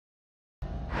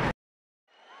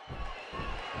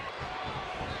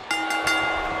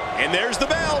And there's the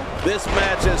bell. This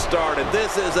match has started.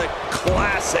 This is a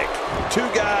classic. Two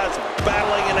guys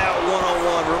battling it out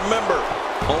one-on-one. Remember,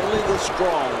 only the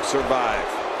strong survive.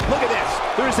 Look at this.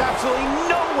 There is absolutely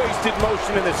no wasted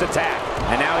motion in this attack.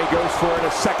 And now he goes for it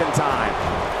a second time.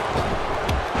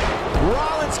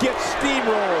 Rollins gets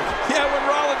steamrolled. Yeah, when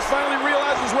Rollins finally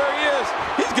realizes where he is,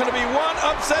 he's going to be one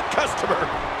upset customer.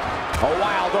 A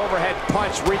wild overhead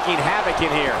punch wreaking havoc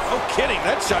in here. No kidding,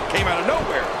 that shot came out of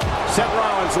nowhere. Seth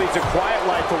Rollins leads a quiet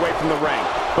life away from the ring,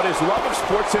 but his love of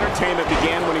sports entertainment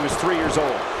began when he was 3 years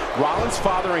old. Rollins'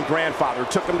 father and grandfather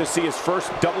took him to see his first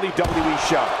WWE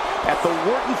show at the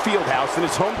Wharton Fieldhouse in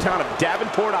his hometown of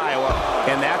Davenport, Iowa,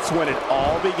 and that's when it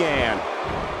all began.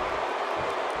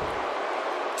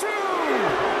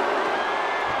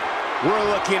 We're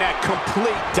looking at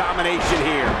complete domination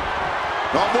here.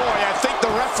 Oh boy, I think the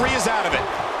referee is out of it.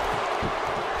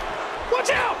 Watch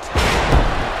out!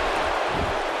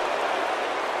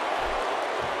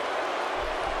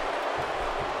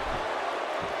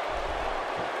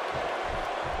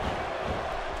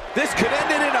 This could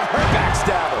end it in a hurt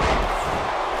backstabber.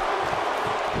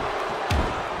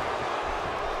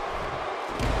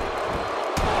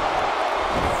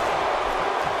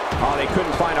 Oh, they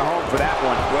couldn't find a home for that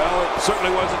one. Well, it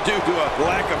certainly wasn't due to a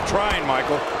lack of trying,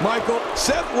 Michael. Michael,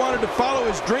 Seth wanted to follow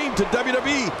his dream to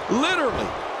WWE, literally.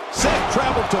 Seth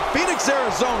traveled to Phoenix,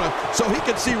 Arizona, so he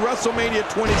could see WrestleMania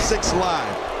 26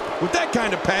 live. With that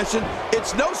kind of passion,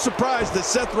 it's no surprise that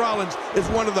Seth Rollins is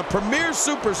one of the premier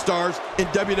superstars in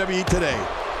WWE today.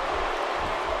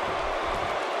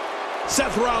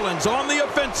 Seth Rollins on the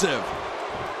offensive.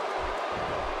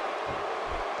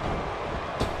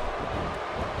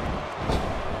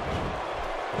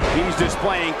 He's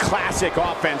displaying classic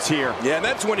offense here. Yeah,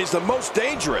 that's when he's the most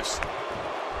dangerous.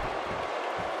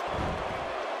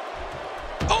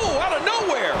 Oh, out of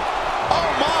nowhere!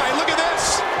 Oh my, look at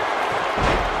this!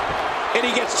 And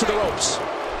he gets to the ropes.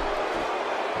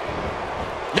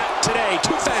 Not today,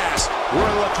 too fast.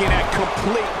 We're looking at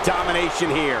complete domination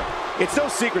here. It's no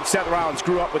secret Seth Rollins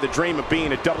grew up with a dream of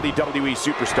being a WWE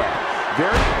superstar.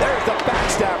 There's the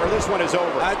backstabber. This one is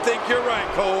over. I think you're right,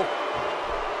 Cole.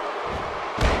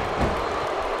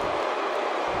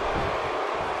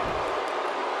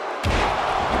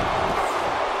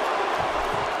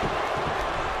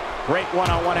 Great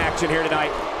one-on-one action here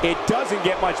tonight. It doesn't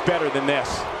get much better than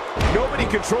this. Nobody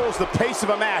controls the pace of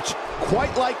a match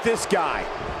quite like this guy.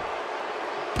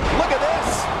 Look at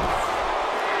this.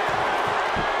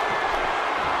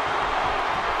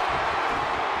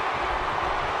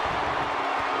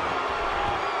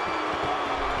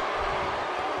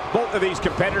 Both of these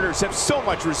competitors have so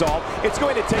much resolve, it's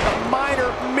going to take a minor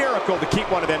miracle to keep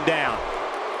one of them down.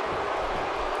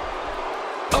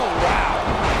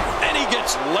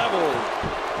 Gets leveled.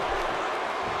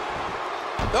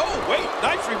 Oh, wait,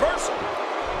 nice reversal.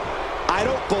 I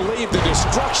don't believe the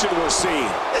destruction we're seeing.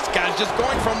 This guy's just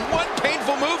going from one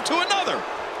painful move to another.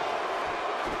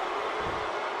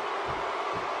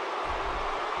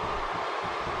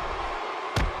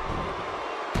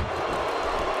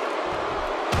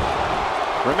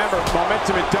 Remember,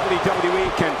 momentum in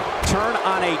WWE can turn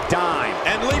on a dime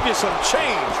and leave you some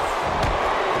change.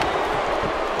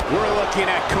 We're looking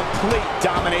at complete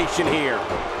domination here.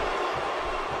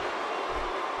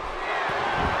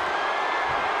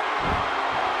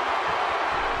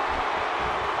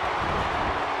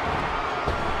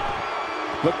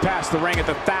 Look past the ring at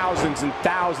the thousands and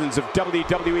thousands of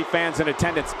WWE fans in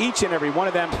attendance. Each and every one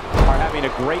of them are having a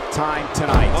great time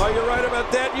tonight. Oh, you're right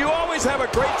about that. You always have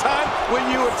a great time when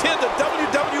you attend a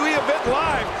WWE event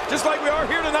live, just like we are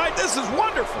here tonight. This is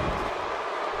wonderful.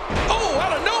 Oh,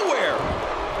 out of nowhere.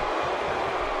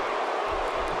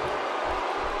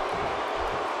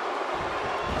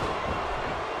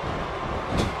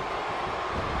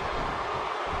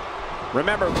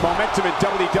 Remember, momentum in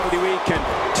WWE can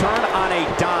turn on a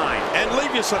dime and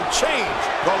leave you some change.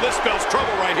 Oh, this spells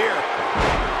trouble right here.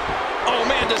 Oh,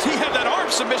 man, does he have that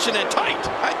arm submission in tight?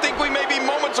 I think we may be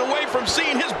moments away from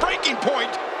seeing his breaking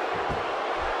point.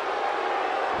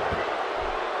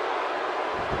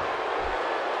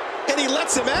 And he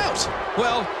lets him out.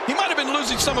 Well, he might have been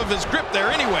losing some of his grip there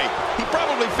anyway. He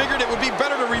probably figured it would be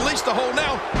better to release the hold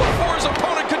now before his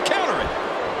opponent could counter it.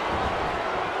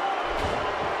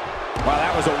 Wow,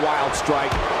 that was a wild strike.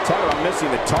 Talk about missing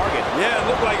the target. Yeah, it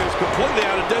looked like it was completely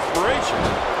out of desperation.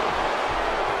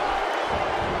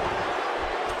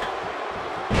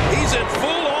 He's in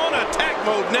full-on attack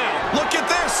mode now. Look at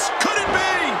this. Could it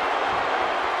be?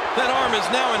 That arm is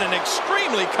now in an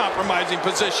extremely compromising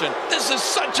position. This is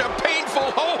such a painful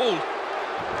hold.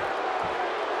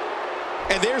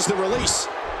 And there's the release.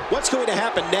 What's going to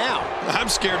happen now?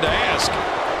 I'm scared to ask.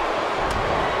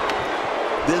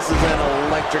 This is an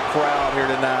electric crowd here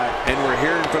tonight, and we're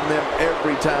hearing from them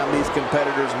every time these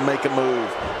competitors make a move.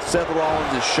 Seth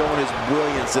Rollins is showing his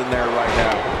brilliance in there right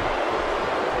now.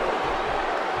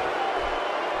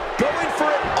 Going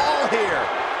for it all here.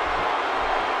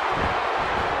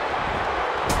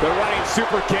 The running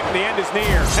super kick, the end is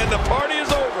near. And the party is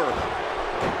over.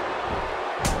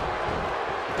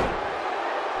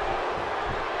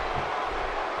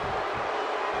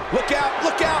 Look out,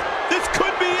 look out. This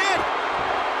could be it.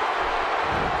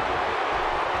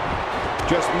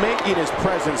 Just making his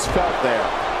presence felt there.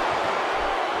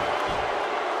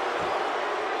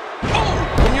 Oh,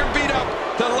 when you're beat up,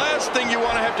 the last thing you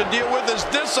want to have to deal with is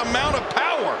this amount of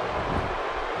power.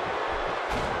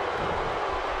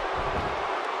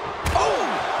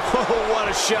 Oh, what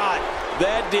a shot.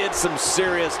 That did some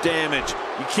serious damage.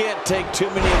 You can't take too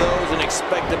many of those and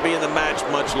expect to be in the match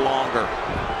much longer.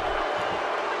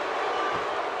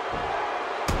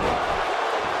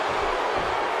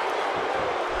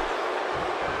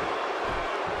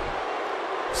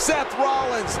 Seth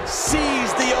Rollins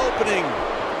sees the opening.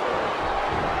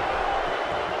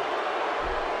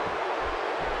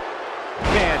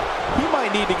 Man, he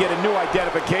might need to get a new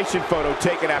identification photo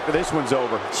taken after this one's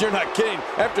over. You're not kidding.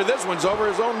 After this one's over,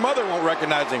 his own mother won't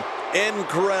recognize him.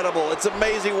 Incredible. It's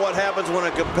amazing what happens when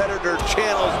a competitor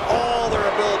channels all their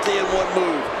ability in one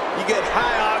move. You get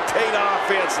high-octane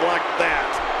offense like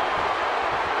that.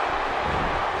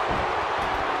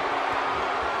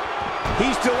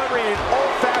 He's delivering an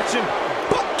old-fashioned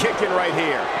butt kicking right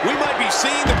here. We might be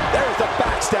seeing there's the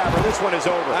backstabber. This one is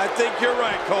over. I think you're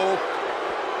right, Cole.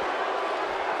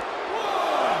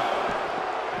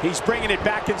 He's bringing it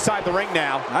back inside the ring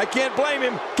now. I can't blame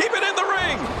him. Keep it in the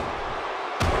ring.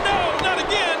 No, not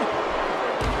again.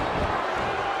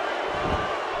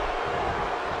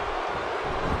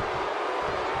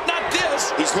 Not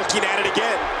this. He's looking at it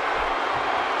again.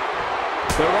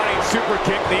 The running super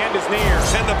kick, the end is near.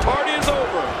 And the party is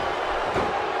over.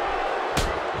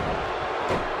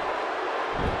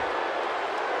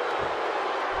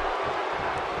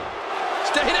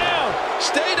 Stay down.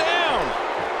 Stay down.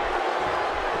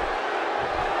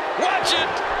 Watch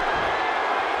it.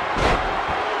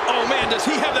 Oh, man, does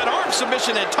he have that arm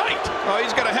submission in tight? Oh,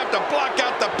 he's going to have to block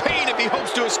out the pain if he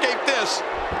hopes to escape this.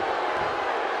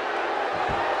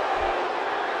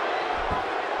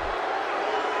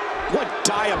 What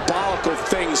diabolical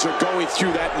things are going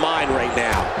through that mind right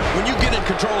now? When you get in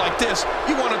control like this,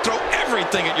 you want to throw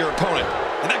everything at your opponent.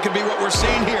 And that could be what we're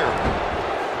seeing here.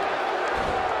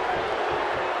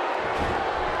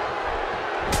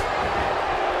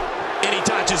 And he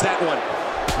dodges that one.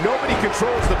 Nobody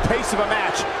controls the pace of a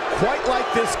match quite like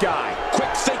this guy.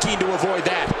 Quick thinking to avoid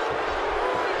that.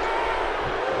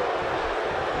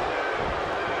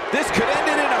 This could end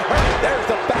it in a hurry. There's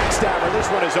the backstabber. This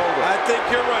one is over. I think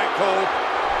you're right, Cole.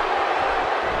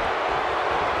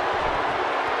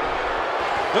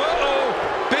 Uh-oh.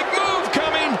 Big move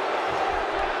coming.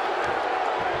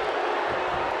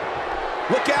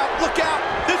 Look out, look out.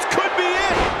 This could be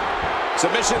it.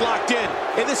 Submission locked in,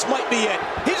 and this might be it.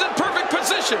 He's in perfect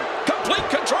position. Complete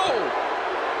control.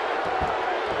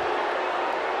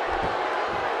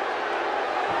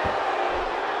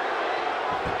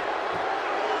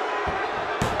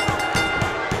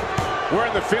 We're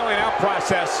in the feeling out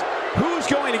process. Who's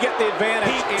going to get the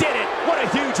advantage? He did it. What a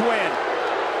huge win.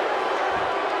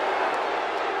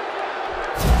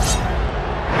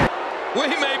 We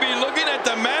may be looking at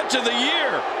the match of the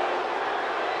year.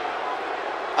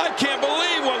 I can't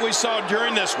believe what we saw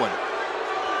during this one.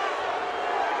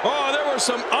 Oh, there were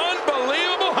some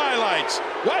unbelievable highlights.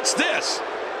 Watch this.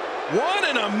 1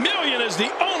 in a million is the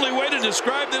only way to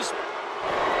describe this.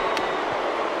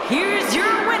 Here's your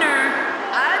winner,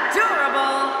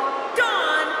 Adorable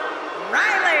Dawn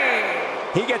Riley.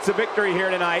 He gets a victory here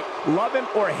tonight. Love him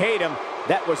or hate him,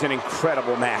 that was an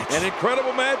incredible match. An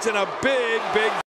incredible match and a big, big